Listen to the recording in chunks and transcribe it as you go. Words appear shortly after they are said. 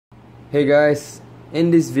Hey guys,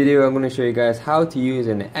 in this video I'm going to show you guys how to use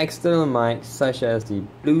an external mic such as the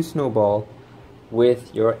Blue Snowball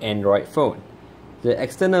with your Android phone. The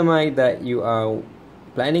external mic that you are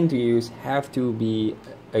planning to use have to be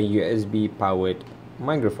a USB powered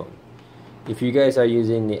microphone. If you guys are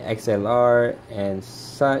using the XLR and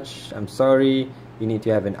such, I'm sorry, you need to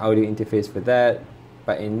have an audio interface for that.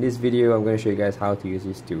 But in this video I'm going to show you guys how to use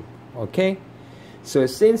this too. Okay? So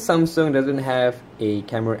since Samsung doesn't have a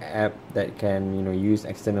camera app that can use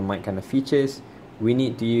external mic kind of features, we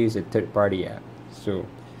need to use a third-party app. So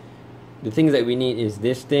the things that we need is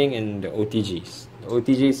this thing and the OTGs. The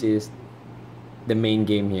OTGs is the main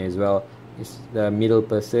game here as well. It's the middle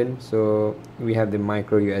person. So we have the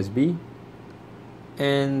micro USB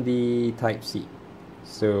and the Type-C.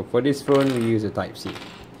 So for this phone we use a Type-C.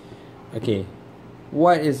 Okay,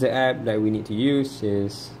 what is the app that we need to use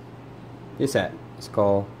is this app. It's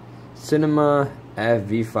called Cinema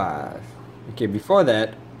FV5. Okay, before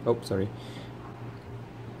that, you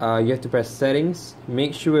have to press settings.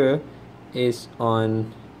 Make sure it's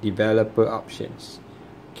on developer options.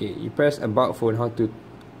 Okay, you press about phone, how to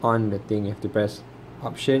on the thing. You have to press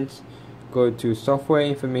options, go to software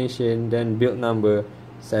information, then build number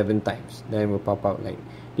 7 times. Then it will pop out like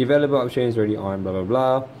developer options already on, blah blah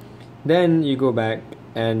blah. Then you go back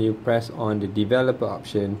and you press on the developer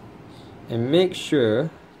option and make sure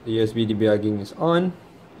the USB debugging is on,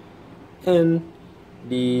 and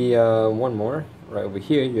the one more right over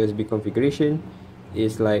here, USB configuration,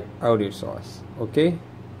 is like audio source. Okay,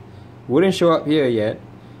 wouldn't show up here yet,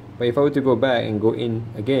 but if I were to go back and go in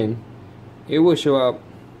again, it will show up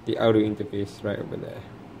the audio interface right over there.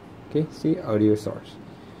 Okay, see, audio source.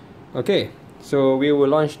 Okay, so we will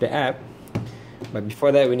launch the app, but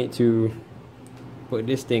before that we need to put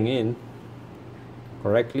this thing in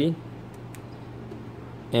correctly.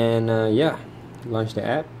 And yeah, launch the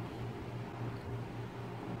app.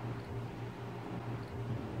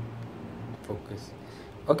 Focus.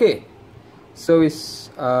 Okay, so it's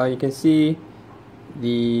you can see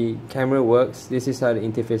the camera works. This is how the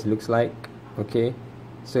interface looks like. Okay,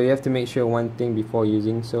 so you have to make sure one thing before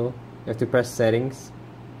using. So you have to press settings.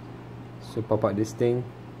 So pop out this thing,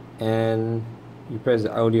 and you press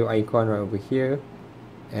the audio icon right over here,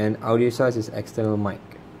 and audio source is external mic.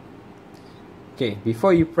 Okay,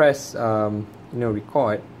 before you press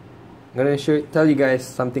record, I'm gonna tell you guys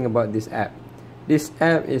something about this app. This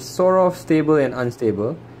app is sort of stable and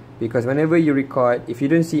unstable, because whenever you record, if you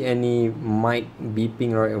don't see any mic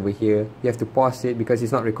beeping right over here, you have to pause it because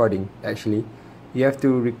it's not recording. Actually, you have to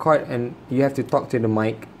record and you have to talk to the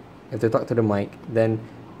mic. You have to talk to the mic, then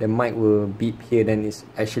the mic will beep here, then it's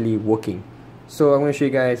actually working. So I'm gonna show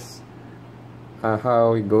you guys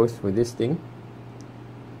how it goes with this thing.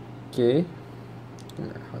 Okay,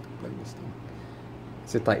 how to plug this thing.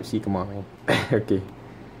 It's a Type-C, come on man. Okay,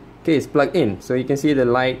 it's plugged in, so you can see the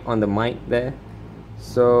light on the mic there.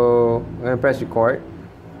 So I'm gonna press record.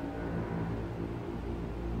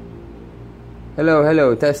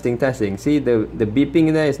 Hello, testing. See, the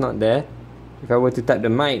beeping there is not there. If I were to tap the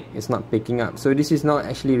mic, it's not picking up. So this is not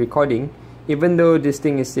actually recording, even though this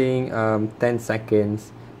thing is saying 10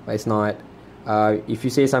 seconds, but it's not. If you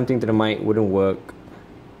say something to the mic, it wouldn't work.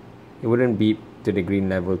 It wouldn't beep to the green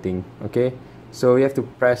level thing. Okay, so you have to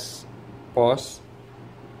press pause.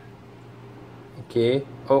 Okay,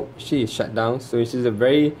 oh, she is shut down. So this is a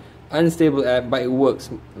very unstable app, but it works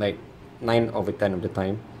like 9 over 10 of the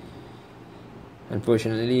time.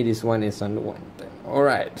 Unfortunately, this one is on the 1 time.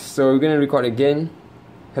 Alright, so we're gonna record again.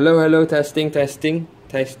 Hello, testing.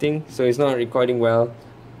 So it's not recording well.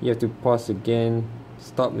 You have to pause again,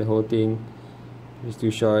 stop the whole thing. It's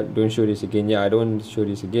too short, don't show this again. Yeah, I don't show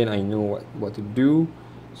this again, I know what to do.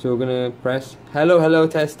 So we're gonna press hello,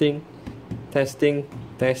 testing.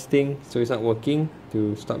 So it's not working.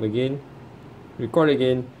 To stop again, record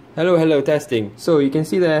again. Hello, testing. So you can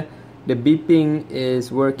see that the beeping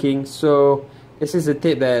is working. So this is a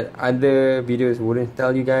tip that other videos wouldn't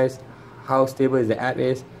tell you guys, how stable the app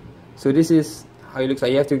is. So this is how it looks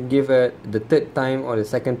like. You have to give it the 3rd time or the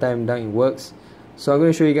 2nd time down, it works. So I'm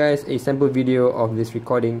going to show you guys a sample video of this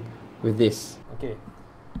recording with this. Okay,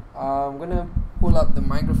 I'm going to pull up the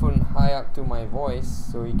microphone high up to my voice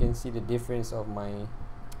so you can see the difference of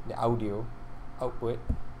the audio output.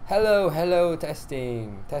 Hello,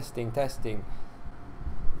 testing.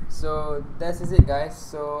 So that is it guys.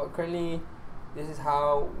 So currently this is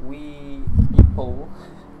how we people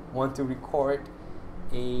want to record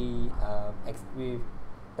a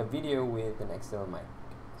video with an external mic,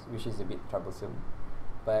 which is a bit troublesome,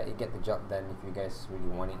 but it get the job done if you guys really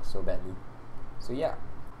want it so badly. So yeah,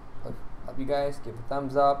 hope you guys give a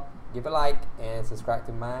thumbs up, give a like, and subscribe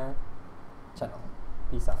to my channel.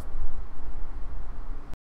 Peace out.